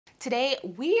Today,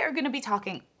 we are going to be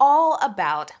talking all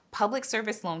about public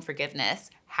service loan forgiveness,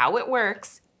 how it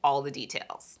works, all the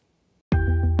details.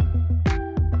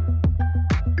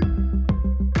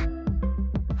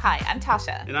 Hi, I'm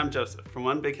Tasha. And I'm Joseph from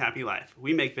One Big Happy Life.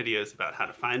 We make videos about how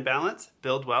to find balance,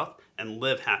 build wealth, and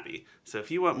live happy. So if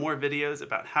you want more videos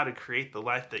about how to create the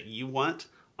life that you want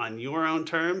on your own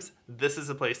terms, this is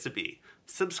the place to be.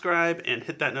 Subscribe and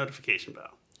hit that notification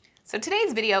bell. So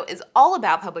today's video is all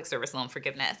about public service loan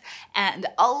forgiveness, and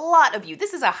a lot of you,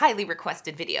 this is a highly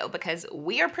requested video because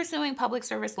we are pursuing public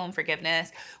service loan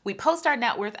forgiveness. We post our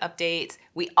net worth updates.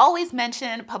 We always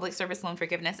mention public service loan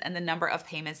forgiveness and the number of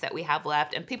payments that we have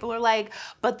left, and people are like,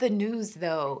 but the news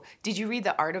though, did you read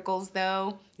the articles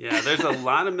though? Yeah, there's a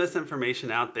lot of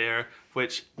misinformation out there,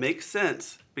 which makes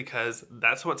sense because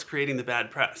that's what's creating the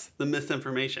bad press, the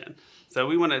misinformation. So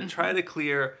we want to try to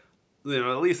clear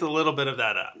at least a little bit of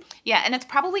that up. Yeah, and it's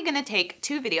probably going to take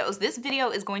two videos. This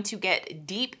video is going to get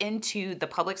deep into the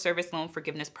public service loan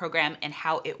forgiveness program and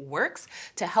how it works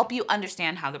to help you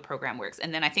understand how the program works.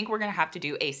 And then I think we're going to have to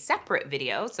do a separate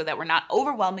video so that we're not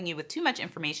overwhelming you with too much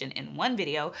information in one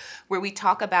video where we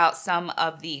talk about some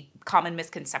of the common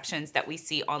misconceptions that we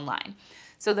see online.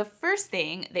 So the first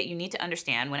thing that you need to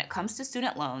understand when it comes to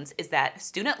student loans is that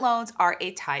student loans are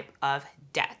a type of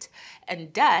debt.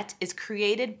 And debt is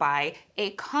created by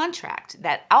a contract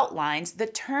that outlines the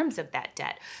terms of that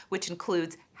debt, which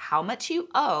includes how much you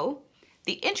owe,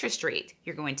 the interest rate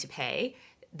you're going to pay,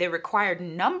 the required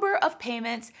number of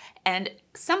payments, and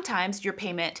sometimes your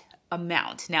payment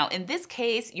amount. Now, in this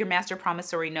case, your master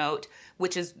promissory note,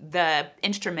 which is the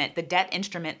instrument, the debt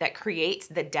instrument that creates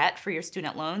the debt for your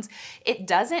student loans, it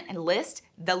doesn't list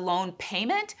the loan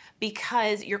payment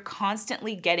because you're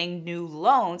constantly getting new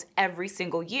loans every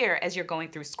single year as you're going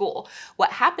through school.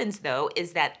 What happens though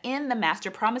is that in the master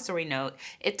promissory note,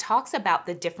 it talks about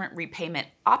the different repayment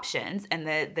options and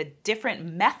the different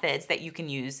methods that you can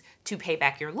use to pay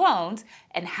back your loans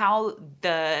and how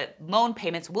the loan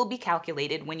payments will be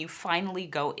calculated when you finally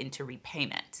go into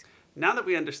repayment. Now that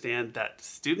we understand that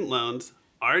student loans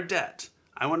are debt,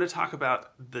 I want to talk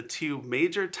about the two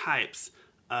major types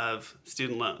of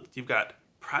student loans. You've got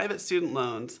private student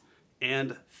loans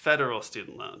and federal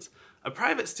student loans. A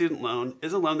private student loan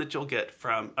is a loan that you'll get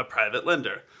from a private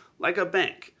lender, like a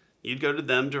bank. You'd go to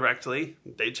them directly,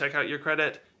 they'd check out your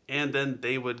credit, and then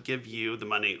they would give you the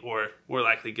money or more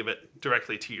likely give it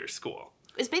directly to your school.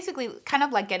 It's basically kind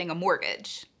of like getting a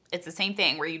mortgage. It's the same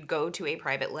thing where you'd go to a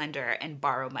private lender and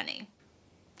borrow money.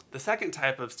 The second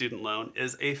type of student loan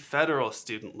is a federal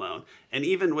student loan. And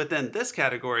even within this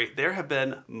category, there have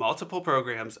been multiple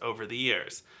programs over the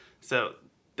years. So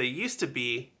they used to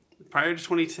be, prior to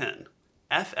 2010,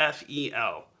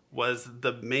 FFEL was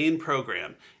the main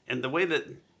program. And the way that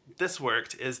this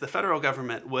worked is the federal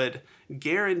government would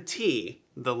guarantee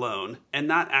the loan and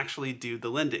not actually do the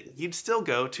lending. You'd still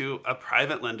go to a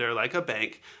private lender like a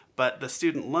bank, but the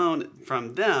student loan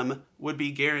from them would be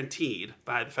guaranteed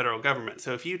by the federal government.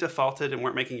 So if you defaulted and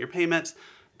weren't making your payments,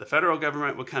 the federal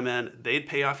government would come in, they'd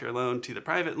pay off your loan to the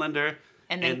private lender.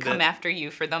 And then come after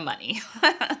you for the money.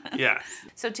 Yes.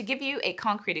 So to give you a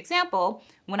concrete example,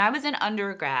 when I was in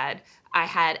undergrad, I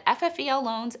had FFEL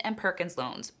loans and Perkins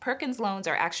loans. Perkins loans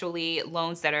are actually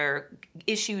loans that are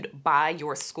issued by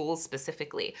your school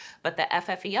specifically. But the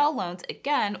FFEL loans,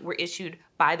 again, were issued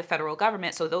by the federal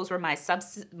government. So those were my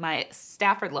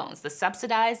Stafford loans, the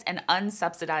subsidized and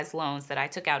unsubsidized loans that I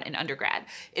took out in undergrad.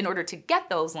 In order to get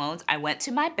those loans, I went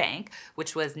to my bank,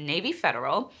 which was Navy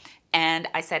Federal, and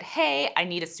I said, hey, I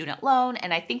need a student loan.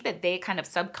 And I think that they kind of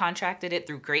subcontracted it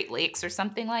through Great Lakes or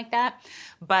something like that.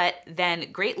 But then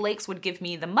Great Lakes would give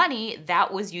me the money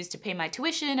that was used to pay my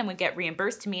tuition and would get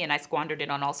reimbursed to me, and I squandered it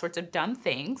on all sorts of dumb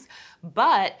things.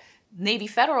 But Navy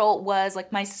Federal was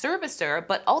like my servicer,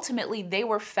 but ultimately they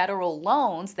were federal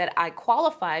loans that I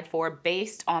qualified for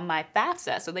based on my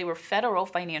FAFSA. So they were federal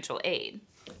financial aid.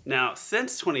 Now,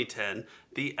 since 2010,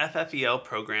 the FFEL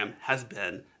program has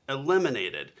been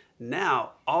eliminated.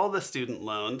 Now, all the student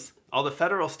loans, all the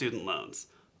federal student loans,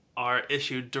 are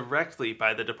issued directly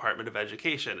by the Department of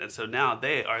Education. And so now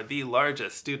they are the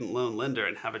largest student loan lender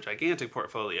and have a gigantic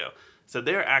portfolio. So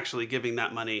they're actually giving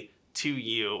that money to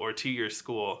you or to your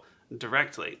school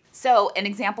directly. So an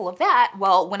example of that,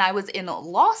 well, when I was in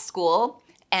law school,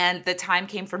 and the time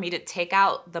came for me to take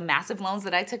out the massive loans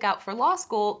that I took out for law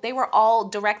school, they were all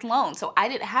direct loans. So I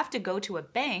didn't have to go to a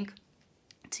bank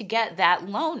to get that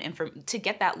loan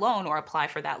or apply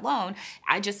for that loan.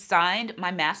 I just signed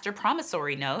my master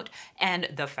promissory note and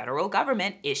the federal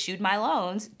government issued my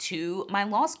loans to my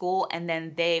law school, and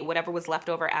then whatever was left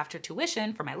over after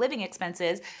tuition for my living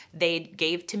expenses, they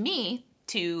gave to me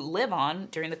to live on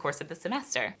during the course of the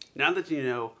semester. Now that you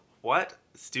know what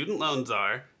student loans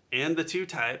are and the two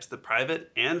types, the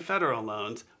private and federal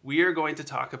loans, we are going to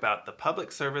talk about the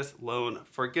Public Service Loan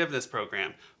Forgiveness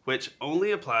Program, which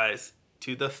only applies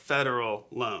to the federal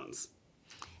loans.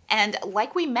 And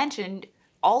like we mentioned,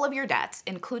 all of your debts,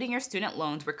 including your student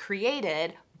loans, were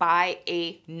created by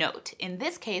a note. In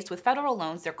this case, with federal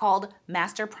loans, they're called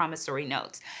master promissory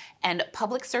notes. And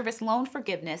public service loan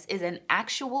forgiveness is an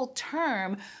actual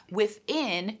term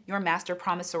within your master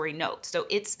promissory note. So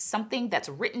it's something that's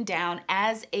written down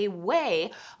as a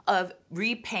way of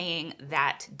repaying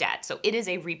that debt. So it is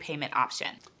a repayment option.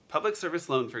 Public service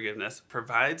loan forgiveness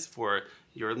provides for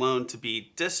your loan to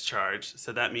be discharged,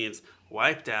 so that means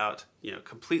wiped out,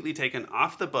 completely taken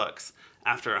off the books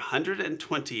after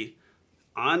 120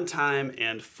 on-time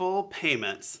and full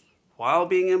payments while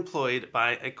being employed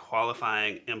by a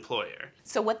qualifying employer.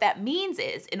 So what that means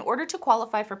is, in order to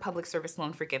qualify for public service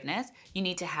loan forgiveness, you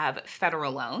need to have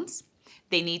federal loans.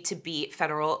 They need to be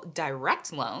federal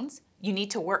direct loans. You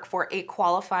need to work for a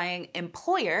qualifying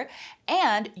employer,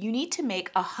 and you need to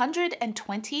make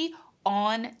 120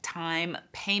 on-time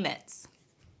payments.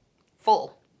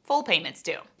 Full payments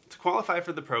too. To qualify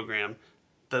for the program,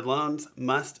 the loans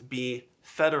must be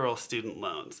federal student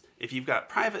loans. If you've got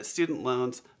private student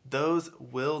loans, those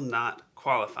will not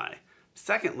qualify.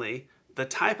 Secondly, the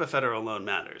type of federal loan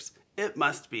matters. It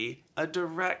must be a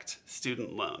direct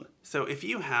student loan. So if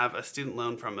you have a student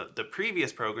loan from the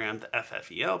previous program, the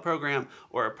FFEL program,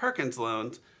 or a Perkins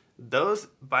loan, those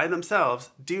by themselves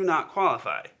do not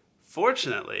qualify.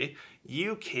 Fortunately,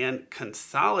 you can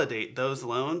consolidate those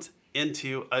loans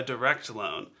into a direct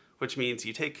loan, which means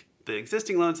you take the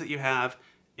existing loans that you have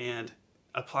and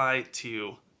apply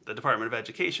to the Department of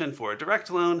Education for a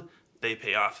direct loan. They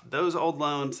pay off those old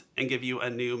loans and give you a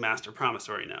new master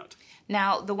promissory note.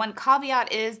 Now, the one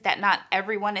caveat is that not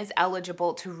everyone is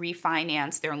eligible to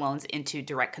refinance their loans into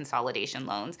direct consolidation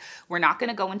loans. We're not going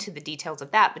to go into the details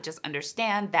of that, but just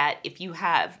understand that if you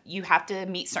have to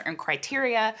meet certain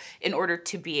criteria in order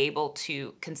to be able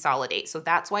to consolidate. So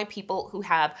that's why people who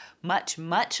have much,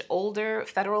 much older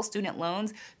federal student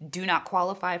loans do not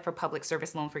qualify for public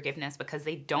service loan forgiveness, because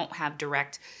they don't have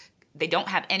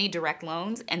any direct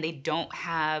loans, and they don't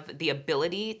have the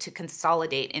ability to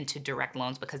consolidate into direct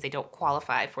loans because they don't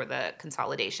qualify for the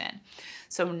consolidation.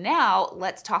 So now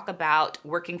let's talk about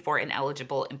working for an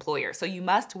eligible employer. So you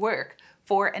must work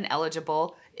for an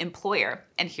eligible employer,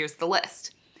 and here's the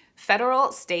list: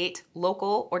 federal, state,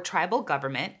 local, or tribal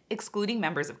government, excluding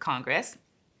members of Congress,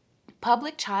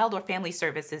 public child or family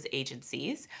services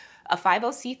agencies, a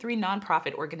 50c3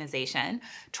 nonprofit organization,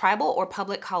 tribal or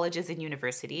public colleges and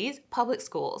universities, public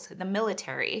schools, the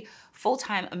military,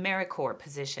 full-time AmeriCorps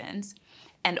positions,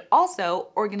 and also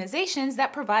organizations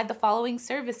that provide the following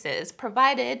services,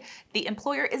 provided the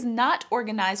employer is not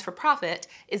organized for profit,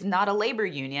 is not a labor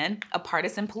union, a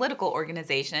partisan political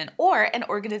organization, or an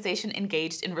organization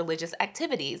engaged in religious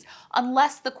activities,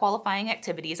 unless the qualifying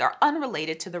activities are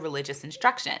unrelated to the religious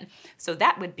instruction. So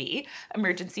that would be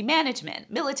emergency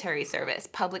management, military service,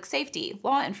 public safety,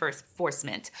 law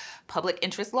enforcement, public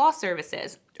interest law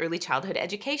services, early childhood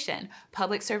education,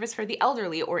 public service for the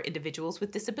elderly or individuals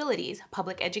with disabilities,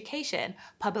 public education,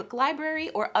 public library,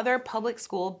 or other public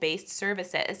school-based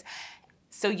services.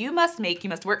 So you must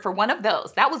work for one of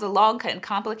those. That was a long and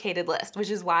complicated list, which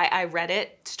is why I read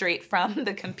it straight from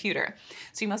the computer.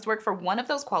 So you must work for one of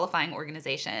those qualifying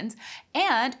organizations,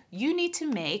 and you need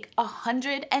to make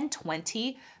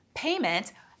 120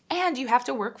 payments, and you have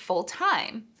to work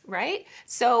full-time. Right?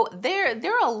 So there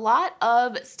are a lot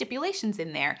of stipulations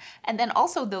in there. And then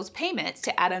also those payments,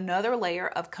 to add another layer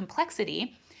of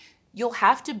complexity, you'll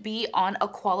have to be on a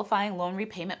qualifying loan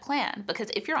repayment plan, because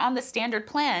if you're on the standard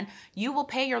plan, you will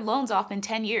pay your loans off in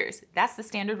 10 years. That's the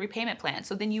standard repayment plan.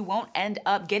 So then you won't end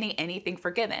up getting anything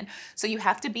forgiven. So you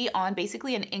have to be on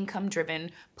basically an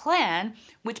income-driven plan,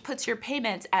 which puts your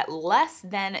payments at less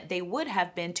than they would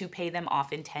have been to pay them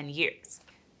off in 10 years.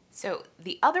 So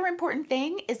the other important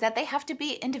thing is that they have to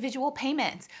be individual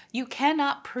payments. You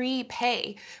cannot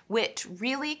prepay, which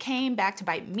really came back to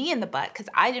bite me in the butt because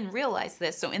I didn't realize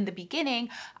this. So in the beginning,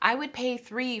 I would pay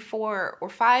 3, 4, or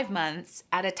 5 months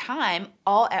at a time,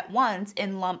 all at once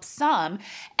in lump sum,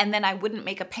 and then I wouldn't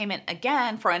make a payment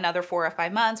again for another 4 or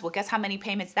 5 months. Well, guess how many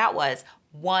payments that was?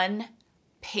 1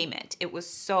 payment. It was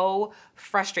so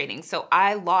frustrating. So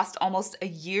I lost almost a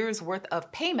year's worth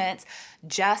of payments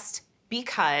just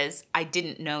because I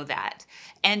didn't know that.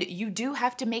 And you do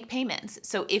have to make payments.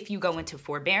 So if you go into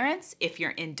forbearance, if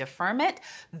you're in deferment,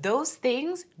 those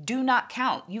things do not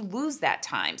count. You lose that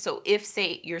time. So if,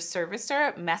 say, your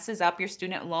servicer messes up your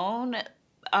student loan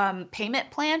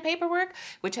payment plan paperwork,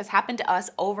 which has happened to us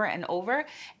over and over,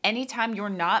 anytime you're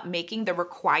not making the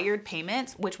required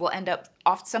payments, which will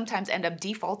sometimes end up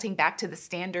defaulting back to the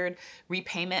standard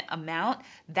repayment amount,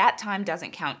 that time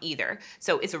doesn't count either.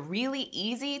 So it's really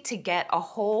easy to get a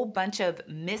whole bunch of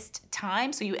missed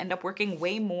time. So you end up working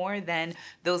way more than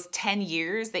those 10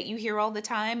 years that you hear all the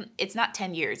time. It's not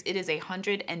 10 years, it is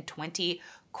 120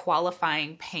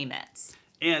 qualifying payments.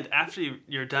 And after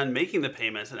you're done making the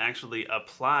payments and actually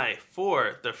apply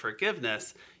for the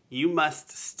forgiveness, you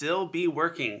must still be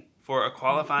working for a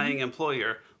qualifying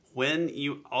employer when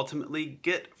you ultimately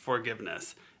get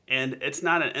forgiveness. And it's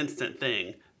not an instant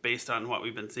thing based on what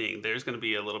we've been seeing. There's going to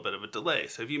be a little bit of a delay.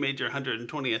 So if you made your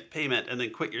 120th payment and then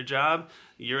quit your job,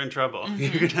 you're in trouble.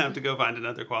 You're going to have to go find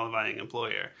another qualifying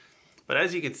employer. But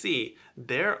as you can see,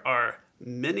 there are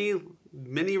many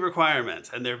requirements,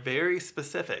 and they're very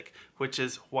specific, which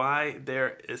is why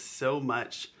there is so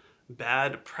much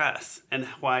bad press and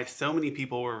why so many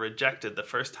people were rejected the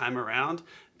first time around,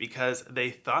 because they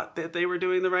thought that they were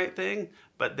doing the right thing,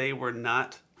 but they were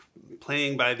not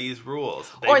playing by these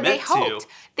rules. They hoped.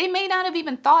 They may not have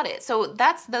even thought it. So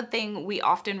that's the thing we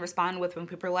often respond with when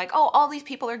people are like, oh, all these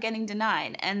people are getting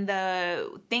denied. And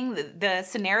the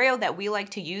scenario that we like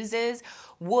to use is,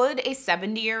 would a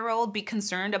 70-year-old be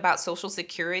concerned about Social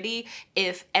Security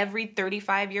if every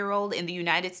 35-year-old in the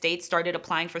United States started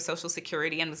applying for Social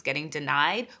Security and was getting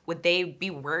denied? Would they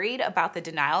be worried about the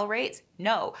denial rates?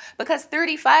 No, because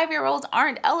 35-year-olds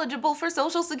aren't eligible for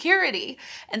Social Security.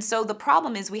 And so the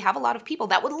problem is we have a lot of people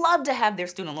that would love to have their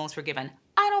student loans forgiven.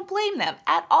 I don't blame them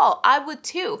at all. I would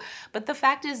too. But the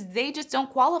fact is they just don't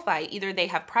qualify. Either they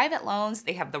have private loans,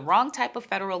 they have the wrong type of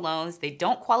federal loans, they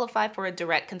don't qualify for a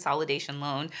direct consolidation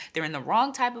loan, they're in the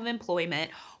wrong type of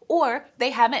employment, or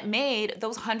they haven't made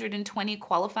those 120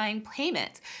 qualifying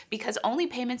payments, because only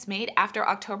payments made after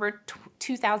October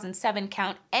 2007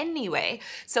 count anyway.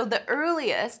 So the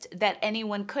earliest that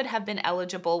anyone could have been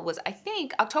eligible was, I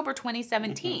think, October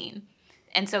 2017.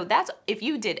 And so that's if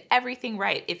you did everything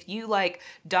right. If you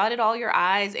dotted all your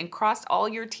I's and crossed all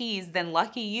your T's, then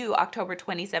lucky you, October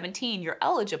 2017, you're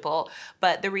eligible.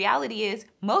 But the reality is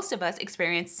most of us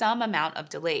experience some amount of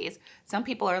delays. Some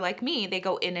people are like me, they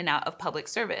go in and out of public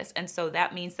service. And so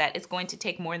that means that it's going to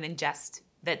take more than just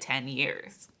the 10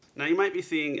 years. Now, you might be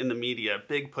seeing in the media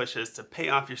big pushes to pay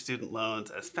off your student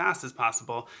loans as fast as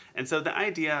possible, and so the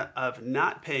idea of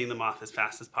not paying them off as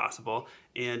fast as possible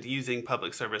and using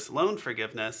public service loan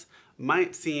forgiveness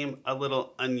might seem a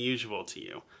little unusual to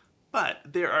you. But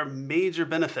there are major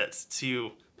benefits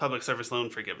to public service loan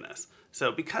forgiveness.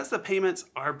 So because the payments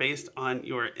are based on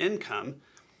your income,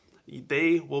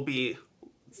 they will be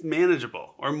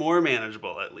manageable, or more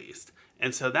manageable at least.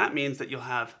 And so that means that you'll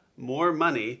have more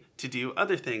money to do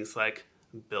other things like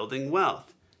building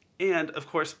wealth. And of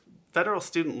course, federal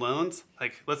student loans,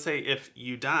 like let's say if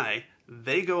you die,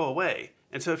 they go away.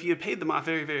 And so if you had paid them off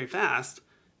very, very fast,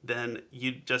 then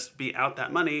you'd just be out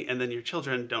that money, and then your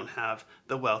children don't have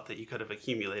the wealth that you could have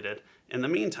accumulated in the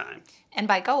meantime. And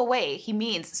by go away, he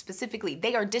means specifically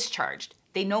they are discharged.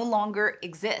 They no longer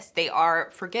exist. They are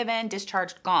forgiven,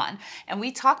 discharged, gone. And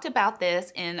we talked about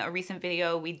this in a recent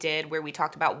video we did where we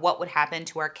talked about what would happen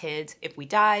to our kids if we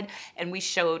died. And we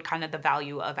showed kind of the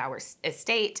value of our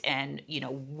estate and,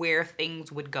 where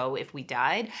things would go if we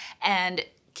died. And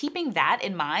keeping that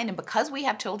in mind, and because we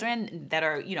have children that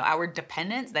are, our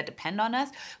dependents that depend on us,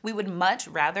 we would much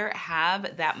rather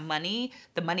have that money,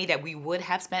 the money that we would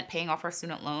have spent paying off our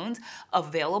student loans,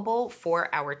 available for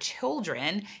our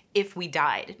children if we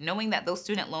died, knowing that those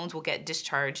student loans will get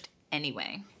discharged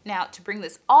anyway. Now, to bring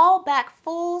this all back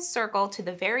full circle to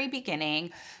the very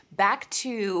beginning, back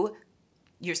to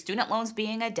your student loans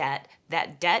being a debt,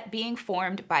 that debt being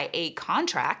formed by a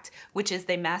contract, which is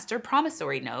the master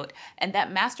promissory note, and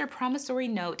that master promissory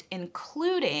note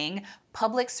including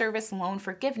public service loan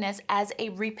forgiveness as a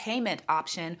repayment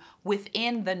option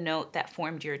within the note that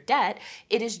formed your debt.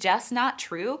 It is just not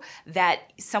true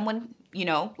that someone,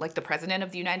 like the President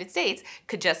of the United States,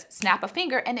 could just snap a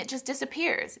finger and it just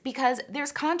disappears, because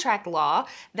there's contract law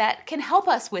that can help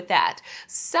us with that.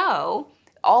 So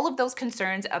all of those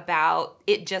concerns about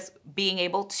it just being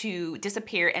able to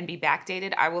disappear and be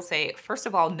backdated, I will say, first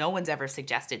of all, no one's ever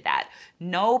suggested that.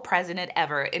 No president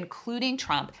ever, including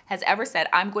Trump, has ever said,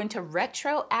 I'm going to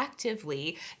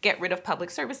retroactively get rid of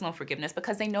public service loan forgiveness,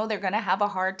 because they know they're going to have a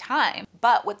hard time.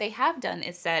 But what they have done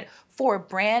is said for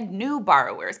brand new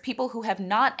borrowers, people who have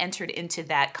not entered into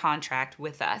that contract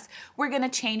with us, we're going to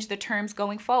change the terms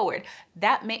going forward.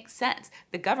 That makes sense.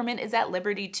 The government is at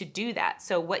liberty to do that.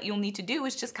 So what you'll need to do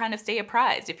is just kind of stay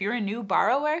apprised. If you're a new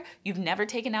borrower, you've never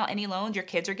taken out any loans, your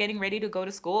kids are getting ready to go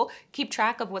to school, keep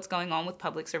track of what's going on with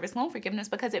public service loan forgiveness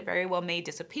because it very well may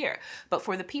disappear. But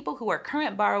for the people who are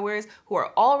current borrowers, who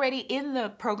are already in the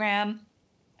program,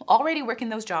 already working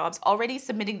those jobs, already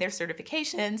submitting their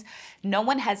certifications, no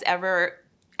one has ever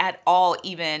at all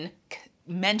even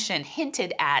mentioned,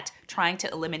 hinted at trying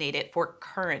to eliminate it for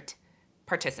current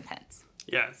participants.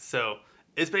 Yeah, so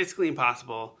it's basically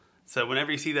impossible. So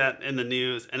whenever you see that in the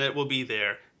news, and it will be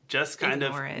there, just kind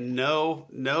of know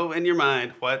in your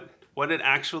mind what it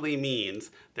actually means.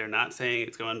 They're not saying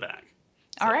it's going back.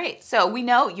 All right, so we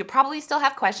know you probably still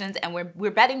have questions, and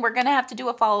we're betting we're gonna have to do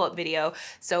a follow-up video.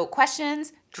 So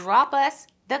questions, drop us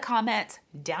the comments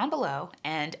down below,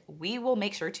 and we will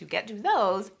make sure to get to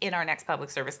those in our next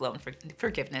public service loan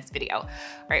forgiveness video. All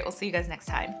right, we'll see you guys next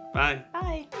time. Bye.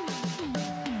 Bye.